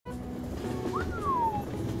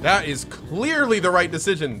That is clearly the right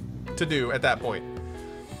decision to do at that point.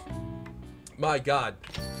 My God.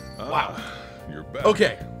 Wow. You're back.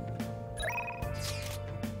 Okay.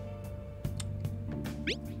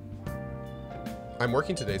 I'm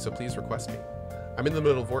working today, so please request me. I'm in the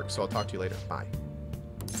middle of work, so I'll talk to you later. Bye.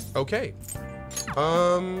 Okay.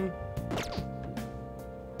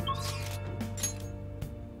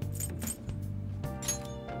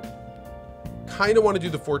 Kind of want to do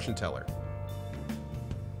the fortune teller.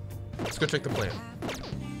 Let's go check the plan.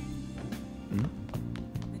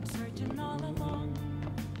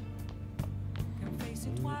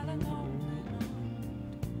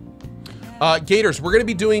 Gators, we're going to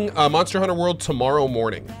be doing Monster Hunter World tomorrow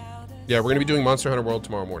morning. Yeah, we're going to be doing Monster Hunter World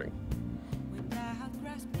tomorrow morning.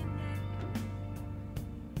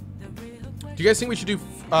 Do you guys think we should do...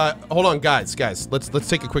 hold on, guys. Let's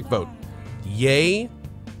take a quick vote. Yay.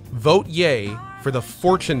 Vote yay for the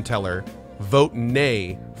fortune teller. Vote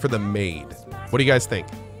nay for the maid. What do you guys think?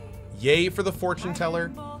 Yay for the fortune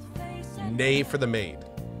teller. Nay for the maid.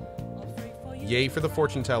 Yay for the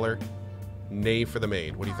fortune teller. Nay for the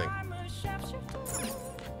maid. What do you think?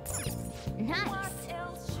 Nice.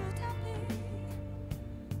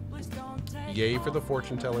 Yay for the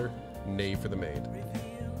fortune teller. Nay for the maid.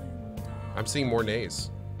 I'm seeing more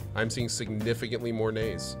nays. I'm seeing significantly more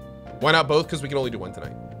nays. Why not both? Because we can only do one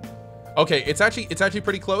tonight. Okay, it's actually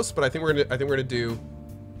pretty close, but I think we're gonna do.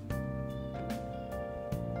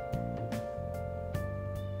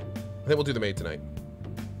 I think we'll do the maid tonight,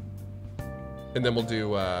 and then we'll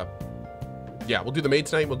do. Yeah, we'll do the maid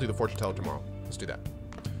tonight. We'll do the fortune teller tomorrow. Let's do that.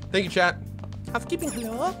 Thank you, chat. Housekeeping,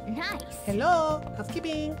 hello. Nice. Hello,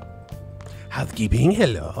 housekeeping. Housekeeping,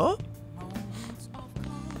 hello.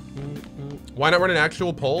 Why not run an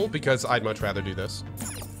actual poll? Because I'd much rather do this.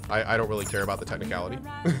 I don't really care about the technicality.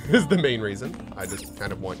 Is the main reason. I just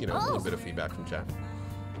kind of want, you know, a little bit of feedback from chat.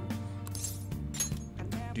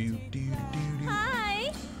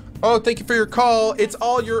 Hi. Oh, thank you for your call. It's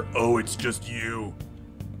all your... Oh, it's just you.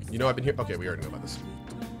 You know I've been here... Okay, we already know about this.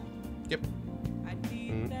 Yep.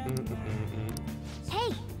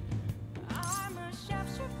 Hey.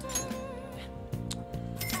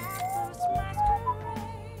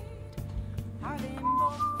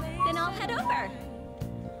 Then I'll head over.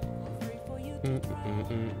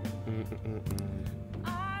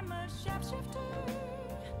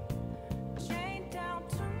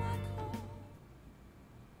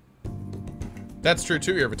 That's true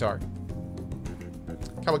too, your avatar.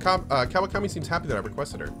 Kawakami seems happy that I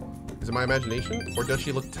requested her. Is it my imagination, or does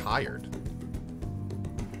she look tired?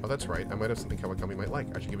 Oh, that's right. I might have something Kawakami might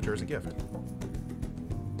like. I should give it to her as a gift.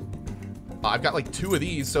 I've got like 2 of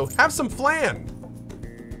these, so have some flan!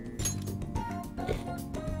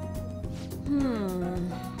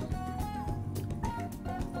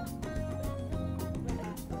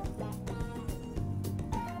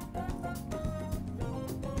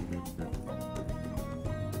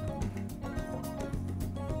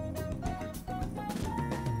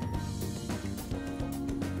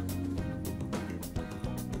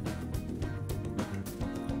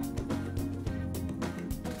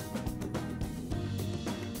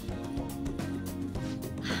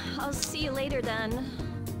 I'll see you later then.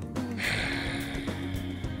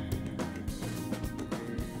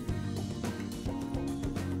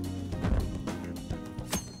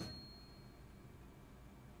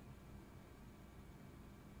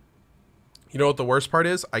 You know what the worst part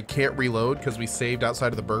is? I can't reload because we saved outside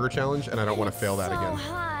of the burger challenge, and I don't want to fail that again.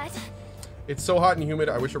 Hot. It's so hot and humid.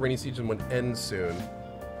 I wish a rainy season would end soon.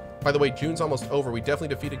 By the way, June's almost over. We definitely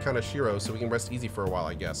defeated Kanashiro, so we can rest easy for a while,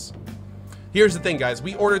 I guess. Here's the thing, guys.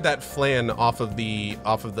 We ordered that flan off of the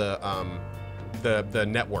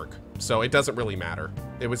network, so it doesn't really matter.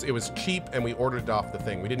 It was cheap, and we ordered it off the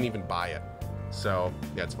thing. We didn't even buy it, so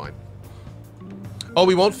yeah, it's fine. Oh,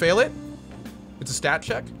 we won't fail it? It's a stat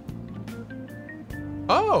check?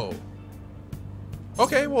 Oh.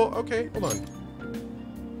 Okay, well, okay, hold on.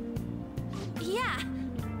 Yeah.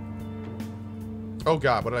 Oh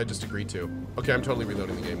God, what did I just agree to? Okay, I'm totally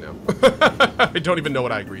reloading the game now. I don't even know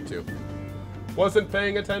what I agreed to. Wasn't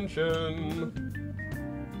paying attention.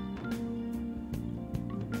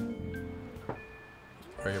 All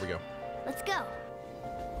right, here we go. Let's go.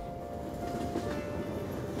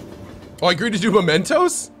 Oh, I agreed to do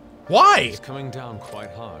mementos? Why? It's coming down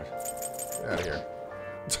quite hard. Get out of here.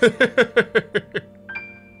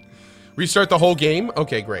 Restart the whole game?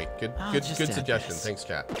 Okay, great. Good suggestion. Thanks,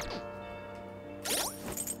 chat.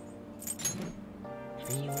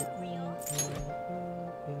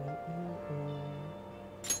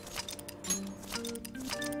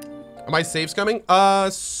 I'm my saves coming?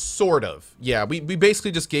 Sort of. Yeah, we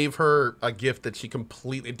basically just gave her a gift that she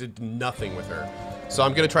completely did nothing with her. So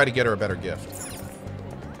I'm gonna try to get her a better gift.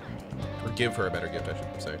 Or give her a better gift, I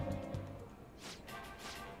should say.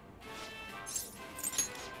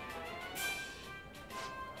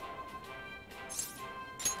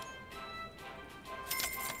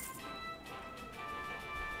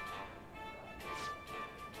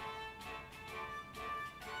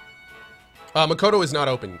 Makoto is not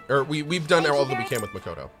open. Or we've done all that we can with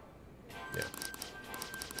Makoto. Yeah.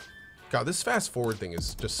 God, this fast forward thing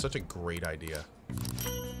is just such a great idea.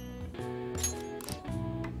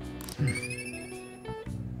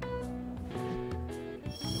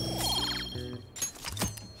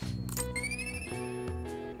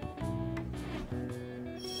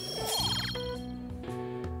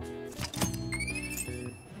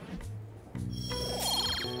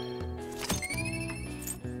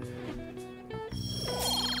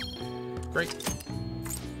 Great.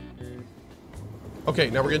 Okay,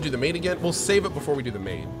 now we're gonna do the maid again. We'll save it before we do the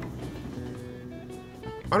maid.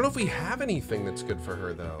 I don't know if we have anything that's good for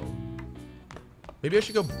her, though. Maybe I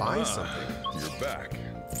should go buy something. You're back.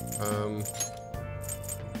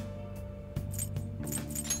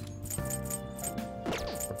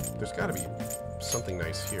 There's gotta be something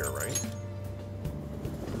nice here, right?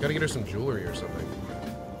 Gotta get her some jewelry or something.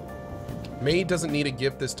 Maid doesn't need a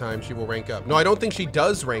gift this time. She will rank up. No, I don't think she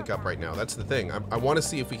does rank up right now. That's the thing. I want to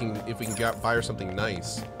see if we can buy her something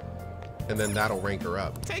nice, and then that'll rank her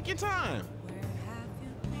up. Take your time.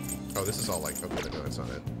 Oh, this is all like, okay, no, that's not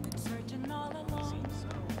it.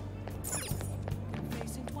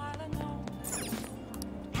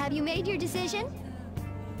 Have you made your decision?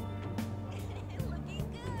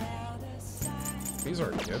 These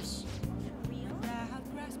aren't gifts.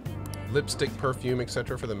 Lipstick, perfume,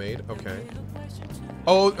 etc. for the maid. Okay.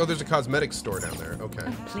 Oh, there's a cosmetics store down there. Okay.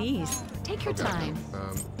 Please, take your time.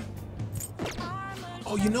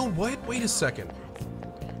 Oh, you know what? Wait a second.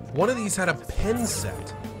 One of these had a pen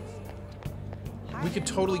set. We could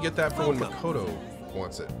totally get that for when Makoto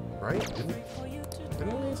wants it, right? Didn't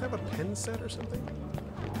one of these have a pen set or something?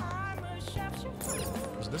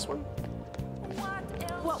 Was this one?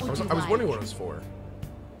 What would I was wondering what it was for.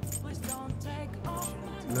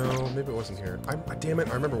 No, maybe it wasn't here. Damn it,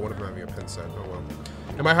 I remember one of them having a pen set. Oh well.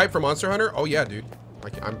 Am I hyped for Monster Hunter? Oh yeah, dude.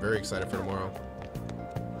 I'm very excited for tomorrow.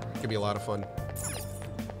 It's gonna be a lot of fun.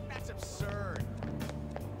 That's absurd.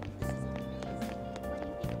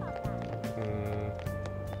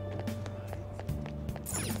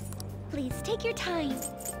 Please take your time.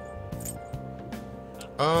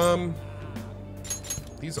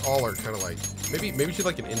 These all are kind of like maybe she'd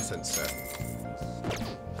like an incense set.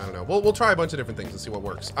 I don't know. We'll try a bunch of different things and see what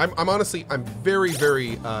works. I'm honestly very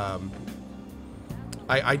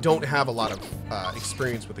I don't have a lot of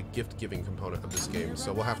experience with the gift giving component of this game,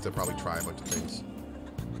 so we'll have to probably try a bunch of things.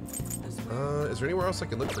 Is there anywhere else I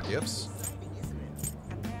can look for gifts?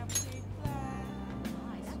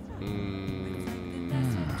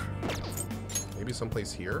 Maybe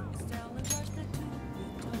someplace here.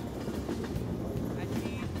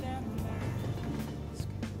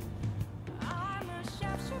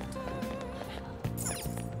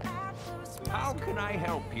 How can I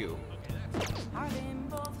help you?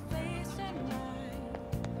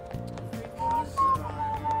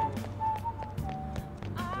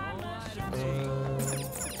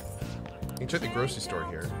 You can check the grocery store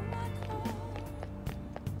here.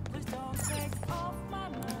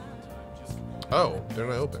 Oh, they're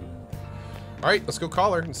not open. All right, let's go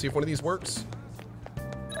call her and see if one of these works.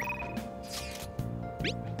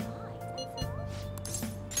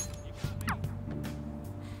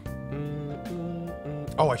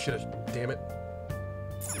 Oh, I should have. Damn it.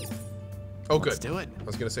 Oh, good. Let's do it. I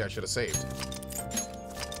was gonna say I should have saved.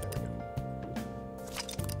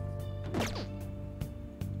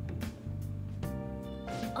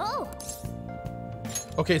 Oh,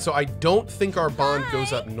 Okay, so I don't think our bond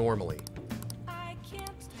goes up normally.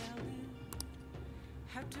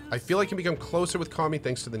 I feel I can become closer with Kami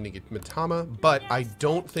thanks to the Nigimatama, but I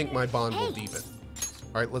don't think my bond will deepen.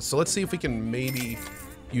 All right, let's see if we can maybe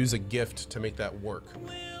use a gift to make that work.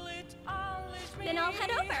 then I'll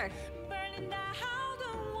head over.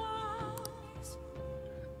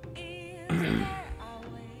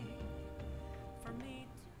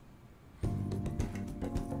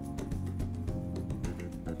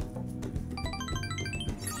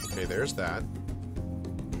 Okay, there's that.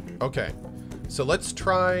 Okay, so let's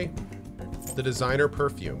try the designer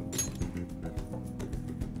perfume.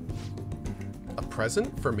 A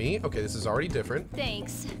present for me? Okay, this is already different.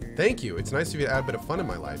 Thanks. Thank you. It's nice of you to add a bit of fun in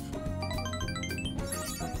my life.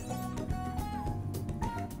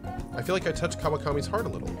 I feel feel like I touched Kawakami's heart a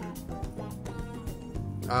little.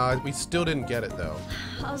 We still didn't get it though.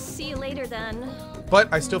 I'll see you later then.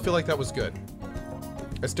 But I still feel like that was good.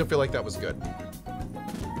 I still feel like that was good.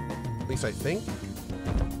 At least I think.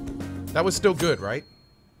 That was still good, right?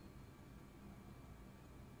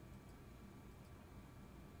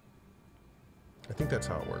 I think that's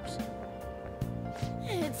how it works.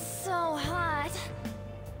 It's so hot.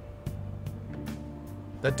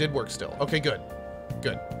 That did work still. Okay, good.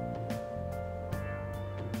 Good.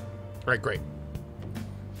 All right, great.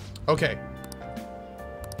 Okay.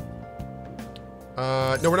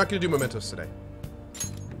 No, we're not going to do mementos today.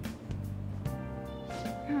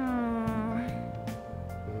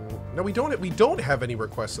 No, we don't. We don't have any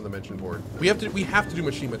requests on the mention board. We have to do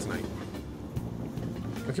Mishima tonight.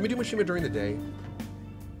 Or can we do Mishima during the day?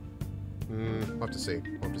 We'll have to see.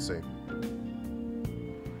 We'll have to see.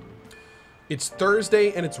 It's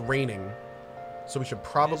Thursday and it's raining, so we should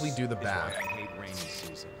probably do the bath. I hate rainy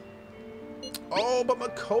season. Oh, but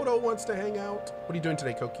Makoto wants to hang out. What are you doing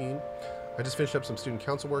today, Coquine? I just finished up some student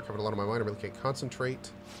council work. I've had a lot on my mind. I really can't concentrate.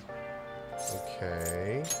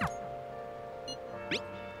 Okay.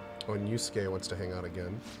 Oh, and Yusuke wants to hang out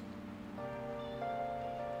again.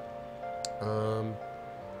 I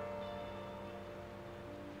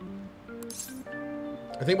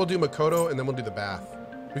think we'll do Makoto and then we'll do the bath.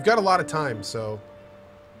 We've got a lot of time, so...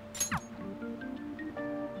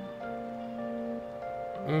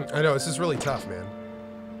 I know, this is really tough, man.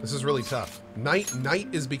 This is really tough. Night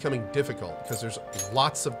is becoming difficult because there's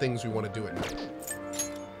lots of things we want to do at night.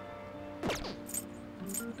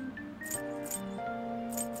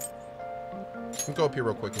 Let's go up here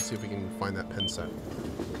real quick and see if we can find that pen set.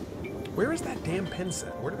 Where is that damn pen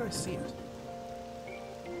set? Where did I see it?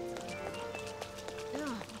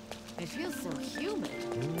 It feels so humid.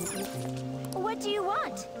 What do you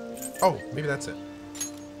want? Oh, maybe that's it.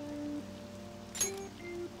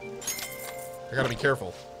 I gotta be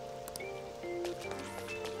careful.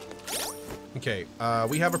 Okay,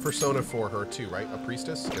 we have a persona for her too, right? A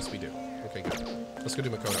priestess? Yes, we do. Okay, good. Let's go do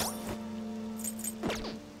Makoto.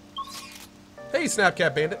 Hey,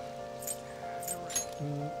 Snapcat Bandit.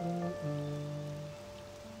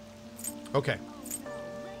 Okay.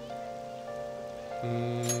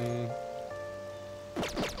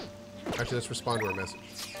 Actually, let's respond to her message.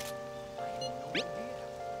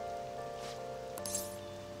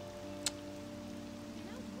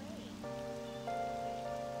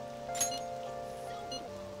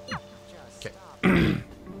 Okay.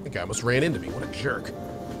 That guy almost ran into me. What a jerk.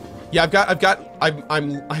 Yeah, I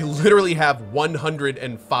literally have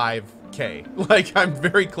 105K. Like, I'm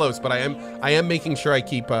very close, but I am making sure I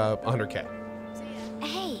keep 100K.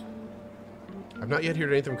 Hey. I've not yet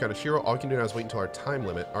heard anything from Kaneshiro. All we can do now is wait until our time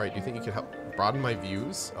limit. All right, do you think you can help broaden my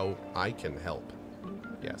views? Oh, I can help.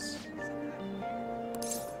 Yes.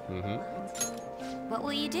 What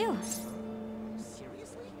will you do?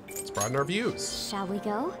 Let's broaden our views. Shall we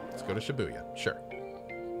go? Let's go to Shibuya. Sure.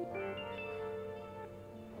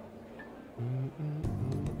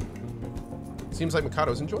 Seems like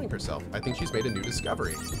Mikado's enjoying herself. I think she's made a new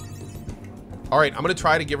discovery. All right, I'm gonna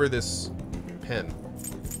try to give her this pen.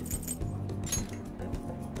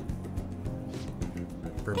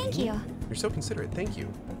 For Thank me? you. You're so considerate. Thank you.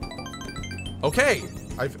 Okay.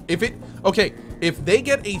 If they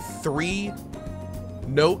get a 3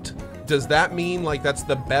 note, does that mean like that's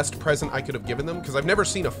the best present I could have given them? Because I've never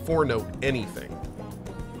seen a 4 note anything.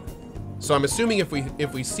 So I'm assuming if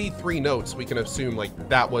we see 3 notes, we can assume like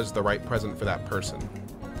that was the right present for that person.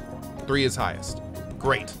 3 is highest.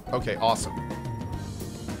 Great. Okay, awesome.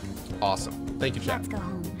 Awesome. Thank you, chat. Let's go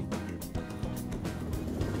home.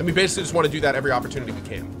 And we basically just want to do that every opportunity we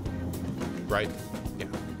can. Right? Yeah.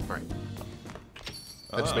 All right.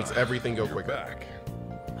 That just makes everything go quicker. Back.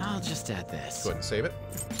 I'll just add this. Go ahead and save it.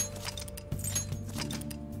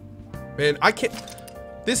 Man, I can't...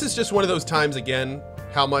 This is just one of those times, again,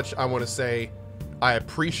 how much I want to say I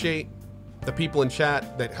appreciate the people in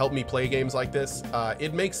chat that help me play games like this.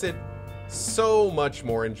 It makes it so much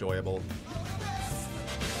more enjoyable.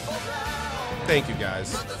 Thank you,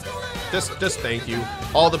 guys. Just thank you.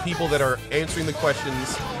 All the people that are answering the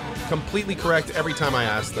questions completely correct every time I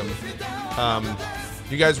ask them.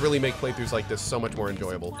 You guys really make playthroughs like this so much more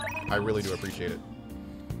enjoyable. I really do appreciate it.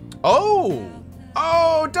 Oh!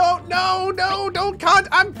 Oh,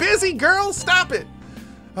 I'm busy, girl! Stop it!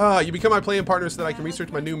 You become my playing partner so that I can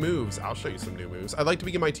research my new moves. I'll show you some new moves. I'd like to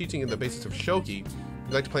begin my teaching in the basics of Shoki.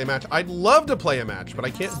 You'd like to play a match? I'd love to play a match, but I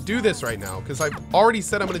can't do this right now because I've already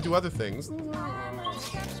said I'm going to do other things.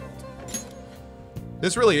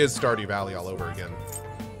 This really is Stardew Valley all over again.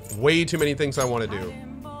 Way too many things I want to do.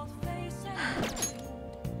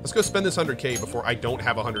 Let's go spend this 100K before I don't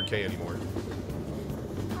have 100K anymore.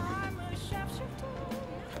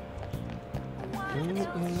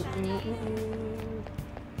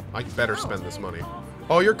 I better spend this money.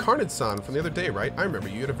 Oh, you're Carnage-san from the other day, right? I remember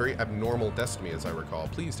you had a very abnormal destiny, as I recall.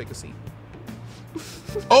 Please take a seat.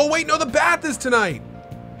 Oh, wait, no, the bath is tonight.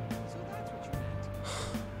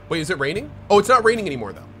 Wait, is it raining? Oh, it's not raining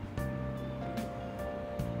anymore, though.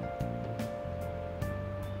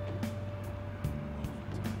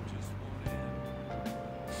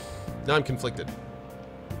 Now I'm conflicted.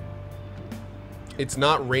 It's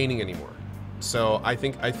not raining anymore. So I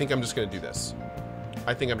think I'm just gonna do this.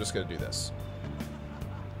 I think I'm just gonna do this.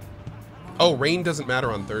 Oh, rain doesn't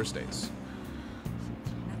matter on Thursdays.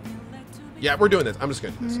 Yeah, we're doing this. I'm just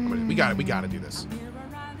gonna do this. We gotta do this.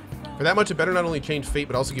 For that much, it better not only change fate,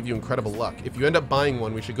 but also give you incredible luck. If you end up buying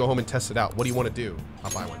one, we should go home and test it out. What do you want to do?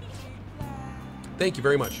 I'll buy one. Thank you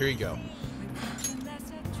very much. Here you go.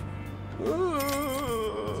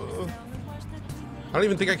 I don't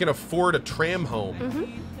even think I can afford a tram home.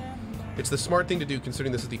 It's the smart thing to do,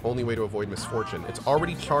 considering this is the only way to avoid misfortune. It's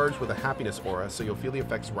already charged with a happiness aura, so you'll feel the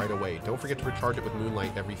effects right away. Don't forget to recharge it with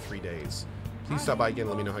moonlight every 3 days. Please stop by again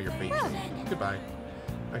and let me know how your fate is. Goodbye.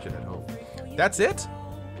 I should head home. That's it?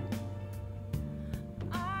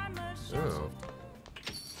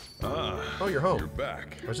 Oh. Oh, you're home. You're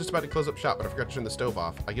back. I was just about to close up shop, but I forgot to turn the stove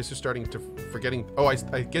off. I guess you're starting to forgetting... Oh,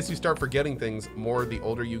 I guess you start forgetting things more the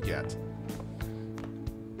older you get.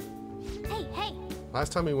 Hey.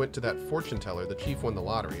 Last time we went to that fortune teller, the chief won the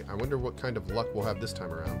lottery. I wonder what kind of luck we'll have this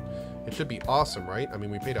time around. It should be awesome, right? I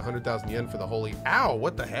mean, we paid 100,000 yen for the holy... Ow,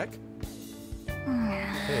 what the heck?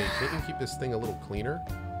 Hey, can't you keep this thing a little cleaner?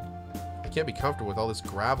 I can't be comfortable with all this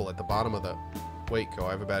gravel at the bottom of the... Wait, Ko,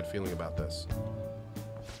 I have a bad feeling about this.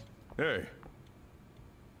 Hey.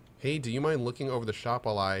 Hey, do you mind looking over the shop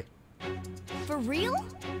while I... For real?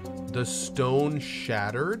 The stone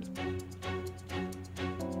shattered?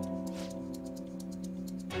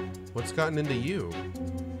 What's gotten into you?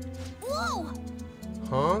 Whoa!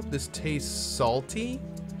 Huh? This tastes salty?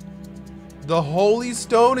 The holy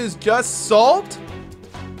stone is just salt?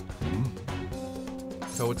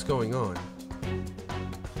 So what's going on?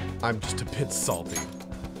 I'm just a bit salty.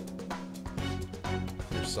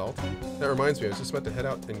 You're salty? That reminds me, I was just about to head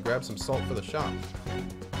out and grab some salt for the shop.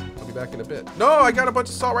 I'll be back in a bit. No, I got a bunch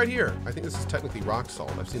of salt right here. I think this is technically rock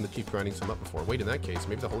salt. I've seen the chief grinding some up before. Wait, in that case,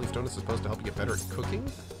 maybe the holy stone is supposed to help you get better at cooking?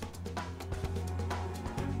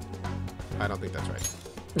 I don't think that's right.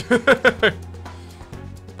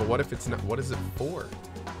 But what if it's not? What is it for?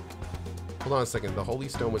 Hold on a second. The holy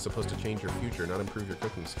stone was supposed to change your future, not improve your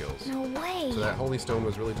cooking skills. No way. So that holy stone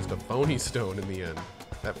was really just a phony stone in the end.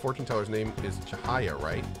 That fortune teller's name is Chihaya,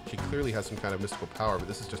 right? She clearly has some kind of mystical power, but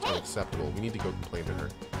this is just unacceptable. We need to go complain to her.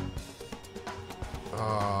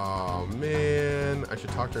 Oh, man. I should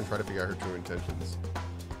talk to her and try to figure out her true intentions.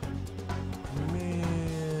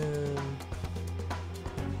 Man.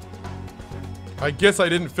 I guess I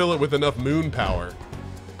didn't fill it with enough moon power.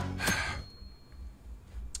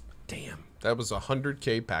 Damn. That was a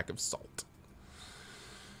 100K pack of salt.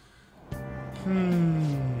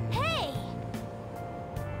 Hey!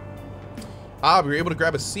 Ah, we were able to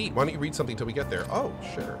grab a seat. Why don't you read something until we get there? Oh,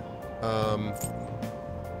 sure. Can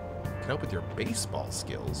help with your baseball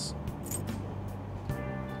skills.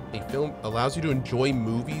 A film allows you to enjoy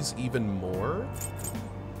movies even more?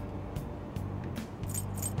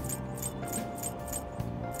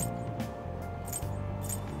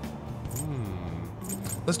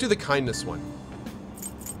 Let's do the kindness one.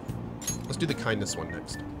 Let's do the kindness one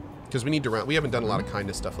next. Because we need to round... We haven't done a lot of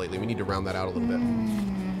kindness stuff lately. We need to round that out a little bit.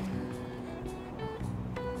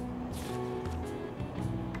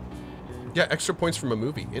 Yeah, extra points from a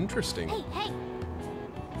movie. Interesting. Hey!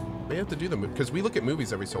 May have to do them because we look at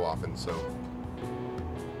movies every so often, so...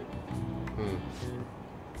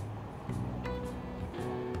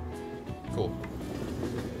 Cool.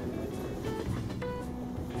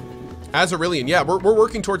 As Aurelian, yeah, we're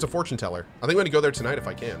working towards a fortune teller. I think I'm gonna go there tonight if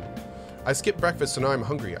I can. I skipped breakfast, so now I'm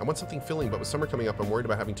hungry. I want something filling, but with summer coming up, I'm worried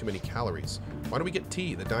about having too many calories. Why don't we get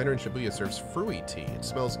tea? The diner in Shibuya serves fruity tea. It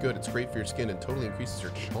smells good, it's great for your skin, and totally increases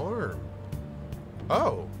your charm.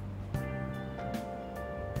 Oh.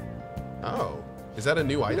 Oh. Is that a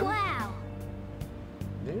new item? Wow!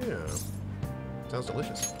 Yeah. Sounds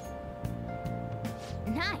delicious.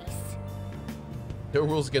 Nice. No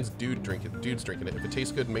rules against dudes drinking it. If it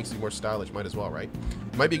tastes good and makes you more stylish, might as well, right?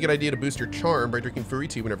 It might be a good idea to boost your charm by drinking fruity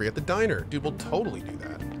tea whenever you're at the diner. Dude, we'll totally do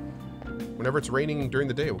that. Whenever it's raining during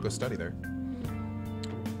the day, we'll go study there.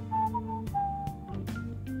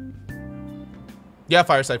 Yeah,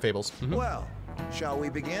 Fireside Fables. Well, Shall we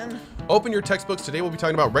begin? Open your textbooks. Today we'll be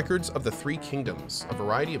talking about Records of the Three Kingdoms, a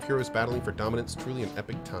variety of heroes battling for dominance, truly an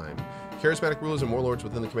epic time. Charismatic rulers and warlords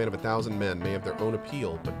within the command of 1,000 men may have their own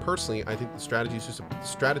appeal, but personally, I think the strategists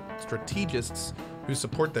who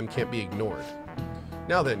support them can't be ignored.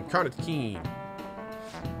 Now then, Carnage Keen.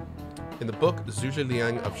 In the book, Zhuge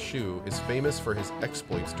Liang of Shu is famous for his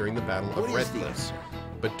exploits during the Battle of Red Cliffs.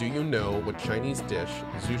 But do you know what Chinese dish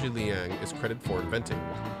Zhuge Liang is credited for inventing?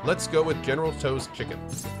 Let's go with General Tso's chicken.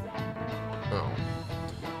 Oh.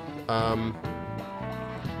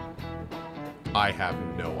 I have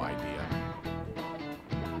no idea.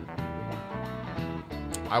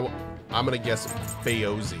 I'm gonna guess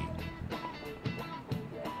Baozi.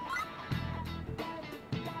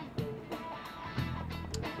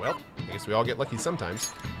 Well, I guess we all get lucky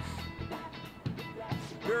sometimes.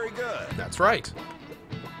 Very good. That's right.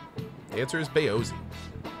 The answer is Baozi.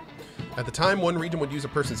 At the time, one region would use a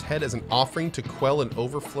person's head as an offering to quell an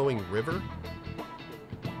overflowing river.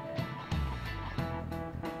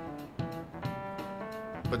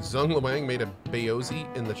 But Zheng Luang made a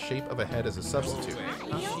Baozi in the shape of a head as a substitute.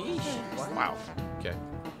 Wow. Okay.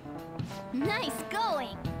 Nice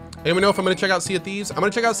going. Anyone know if I'm going to check out Sea of Thieves? I'm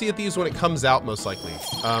going to check out Sea of Thieves when it comes out, most likely.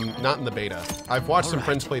 Not in the beta. I've watched some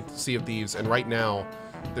friends play Sea of Thieves, and right now,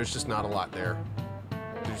 there's just not a lot there.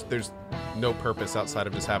 There's no purpose outside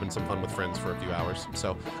of just having some fun with friends for a few hours.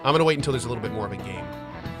 So I'm going to wait until there's a little bit more of a game.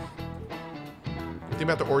 Think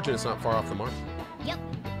about the origin, it's not far off the mark. Yep.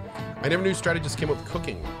 I never knew strategists came up with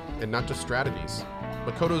cooking, and not just strategies.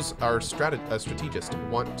 Makoto's our strategist. Strategist.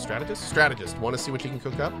 Want to see what you can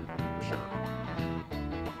cook up? Sure.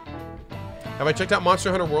 Have I checked out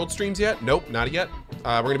Monster Hunter World streams yet? Nope, not yet.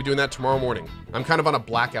 We're going to be doing that tomorrow morning. I'm kind of on a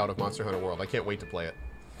blackout of Monster Hunter World. I can't wait to play it.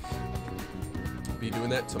 Be doing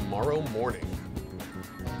that tomorrow morning.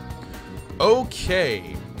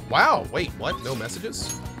 Okay. Wow, wait, what? No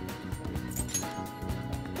messages?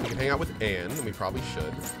 We can hang out with Anne, and we probably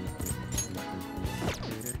should.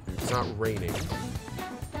 It's not raining.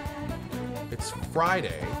 It's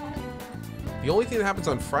Friday. The only thing that happens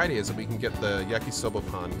on Friday is that we can get the yakisoba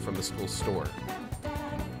pan from the school store.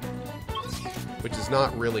 Which is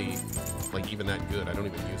not really, like, even that good. I don't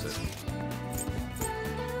even use it.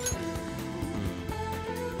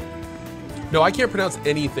 No, I can't pronounce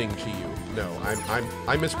anything, Chiyu. No,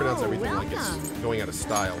 I mispronounce everything like it's going out of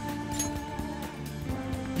style.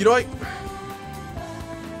 You know,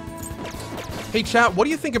 Hey, chat, what do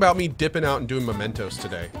you think about me dipping out and doing mementos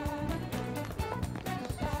today?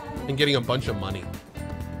 And getting a bunch of money.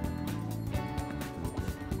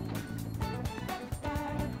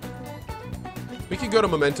 We could go to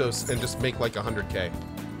mementos and just make like 100K.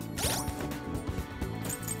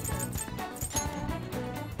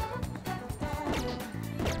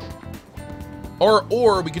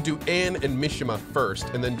 Or we could do Anne and Mishima first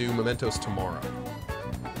and then do mementos tomorrow.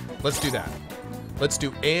 Let's do that. Let's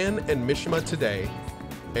do Anne and Mishima today,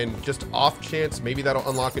 and just off chance, maybe that'll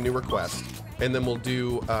unlock a new request. And then we'll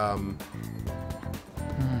do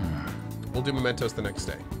mementos the next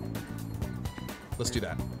day. Let's do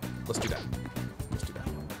that. Let's do that. Let's do that.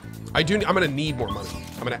 I'm gonna need more money.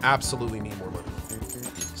 I'm gonna absolutely need more money.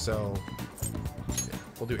 So yeah,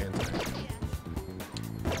 we'll do Anne today.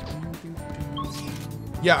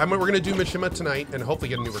 Yeah, we're gonna do Mishima tonight and hopefully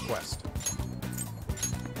get a new request.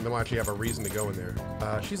 And then we'll actually have a reason to go in there.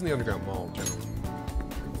 She's in the underground mall, generally.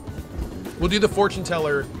 We'll do the fortune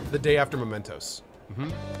teller the day after mementos.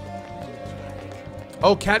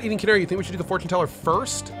 Oh, cat eating canary, you think we should do the fortune teller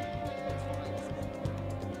first?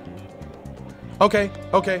 Okay,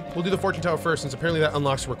 we'll do the fortune teller first, since apparently that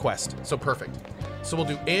unlocks a request. So perfect. So we'll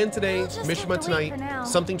do Anne today, Mishima tonight,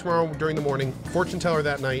 something tomorrow during the morning, fortune teller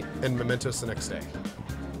that night, and mementos the next day.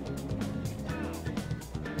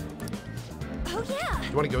 Oh yeah.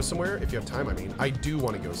 You want to go somewhere? If you have time, I mean. I do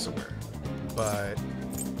want to go somewhere. But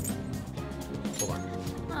hold on.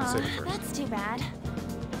 Save it first. That's too bad.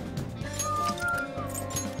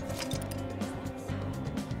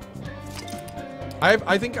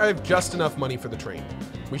 I think I have just enough money for the train.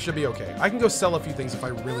 We should be okay. I can go sell a few things if I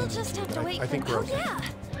really need Just to, have but to wait I think we're okay. Yeah.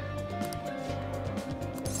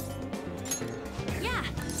 Yeah.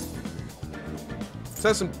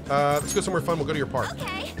 Let's go somewhere fun. We'll go to your park.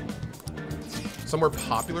 Okay. Somewhere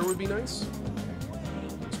popular would be nice.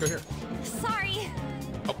 Let's go here. Sorry.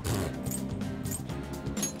 Oh.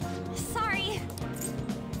 Sorry.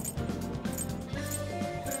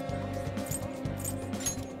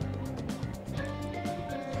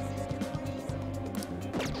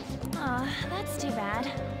 That's too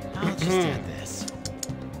bad. I'll just add this.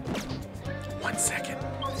 1 second.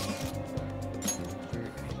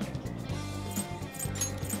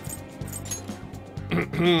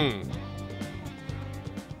 Hey.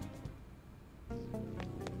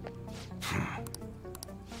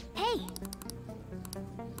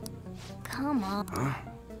 Come on. Huh?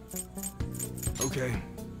 Okay.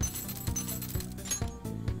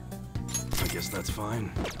 I guess that's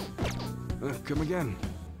fine. Come again.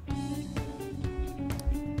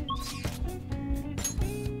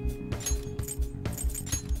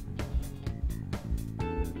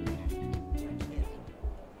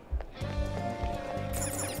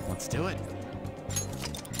 Let's do it.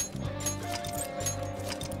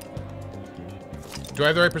 Do I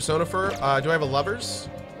have the right persona for her? Do I have a lovers?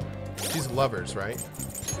 She's lovers, right?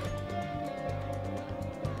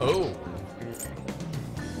 Oh.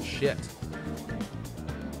 Shit.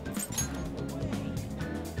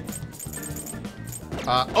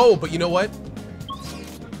 Oh, but you know what?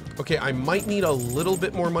 Okay, I might need a little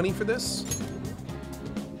bit more money for this.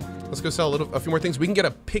 Let's go sell a few more things. We can get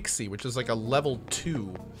a pixie, which is like a level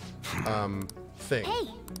 2 thing. Hey.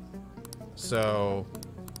 So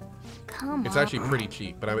Come it's on. actually pretty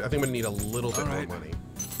cheap, but I think I'm gonna need a little bit more money.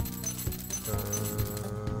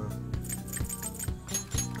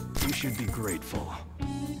 You should be grateful.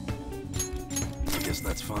 I guess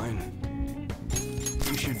that's fine.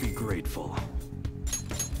 You should be grateful.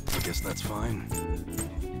 I guess that's fine.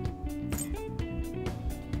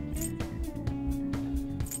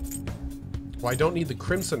 Well, I don't need the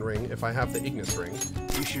crimson ring if I have the Ignis ring.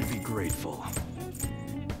 You should be grateful.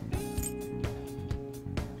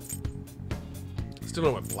 Still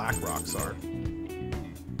don't know what black rocks are.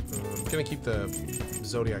 I'm gonna keep the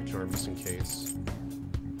Zodiac charm just in case.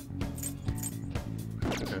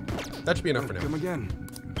 Okay, that should be enough for now. Come again.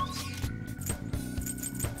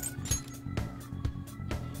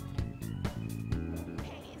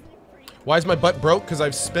 Why is my butt broke? Because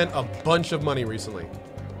I've spent a bunch of money recently.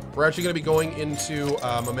 We're actually going to be going into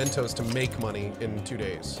Mementos to make money in 2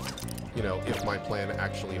 days. You know, if my plan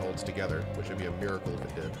actually holds together, which would be a miracle if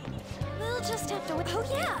it did. We'll just have to. Oh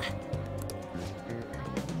yeah.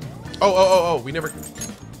 Oh, we never...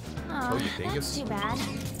 Oh, you that's dingus. too bad.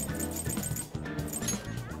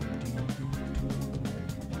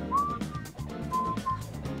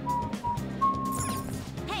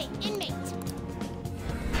 Hey, inmate.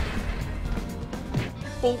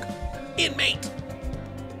 Bonk. Inmate!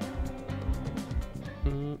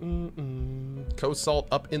 Co-salt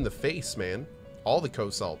up in the face, man. All the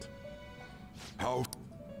co-salt. How?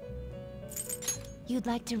 You'd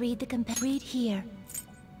like to read the read here.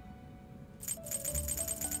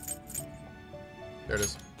 There it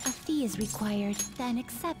is. A fee is required, then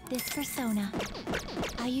accept this persona.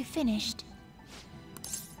 Are you finished?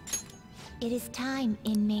 It is time,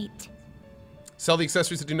 inmate. Sell the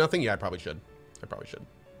accessories to do nothing? Yeah, I probably should.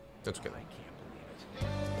 That's okay.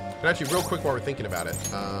 And actually, real quick while we're thinking about it.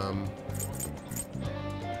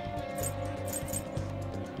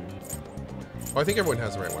 Oh, I think everyone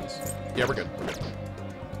has the right ones. Yeah, we're good.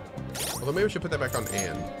 Although maybe we should put that back on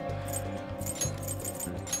Anne.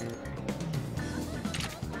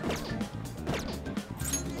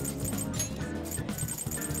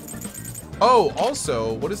 Oh,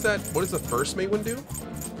 also, what is that? What does the first mate one do?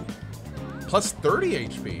 Plus 30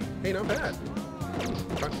 HP. Hey, not bad.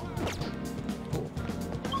 Okay. Cool.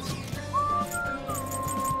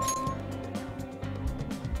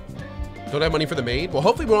 Don't have money for the maid? Well,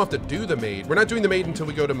 hopefully we don't have to do the maid. We're not doing the maid until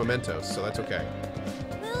we go to Mementos, so that's okay.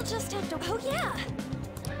 We'll just have to. Oh yeah.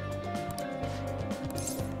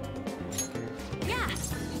 Yeah.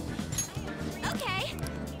 Okay.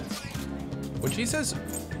 When she says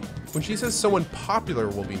someone popular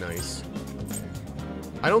will be nice,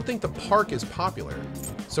 I don't think the park is popular.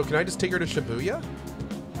 So can I just take her to Shibuya?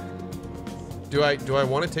 Do I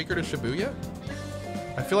want to take her to Shibuya?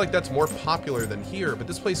 I feel like that's more popular than here, but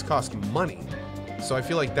this place costs money. So I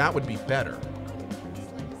feel like that would be better.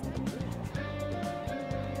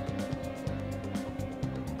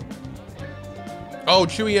 Oh,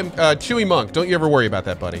 Chewy Monk. Don't you ever worry about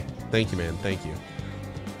that, buddy. Thank you, man. Thank you.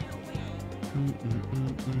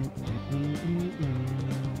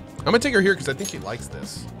 I'm gonna take her here because I think she likes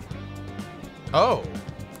this. Oh.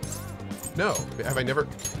 No. Have I never...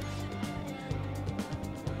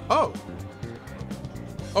 Oh.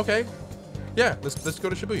 Okay. Yeah, let's go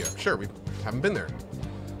to Shibuya. Sure, we haven't been there.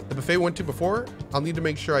 The buffet we went to before, I'll need to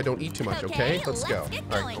make sure I don't eat too much, okay? Let's go. get All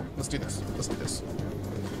right, going. cool. Let's do this. Let's do this.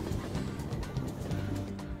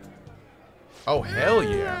 Oh, hell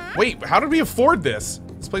yeah. Wait, how did we afford this?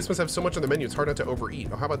 This place must have so much on the menu, it's hard not to overeat.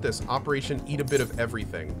 Oh, how about this? Operation Eat a Bit of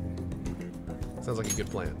Everything. Sounds like a good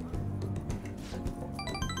plan.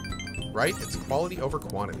 Right? It's quality over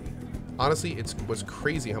quantity. Honestly, it was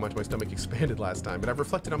crazy how much my stomach expanded last time, but I've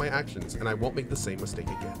reflected on my actions, and I won't make the same mistake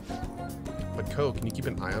again. But Ko, can you keep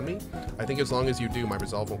an eye on me? I think as long as you do, my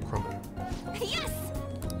resolve won't crumble. Yes!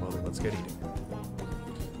 Well then, let's get eating.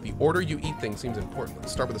 The order you eat things seems important.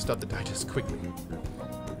 Let's start with the stuff that digests quickly.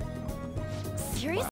 Seriously?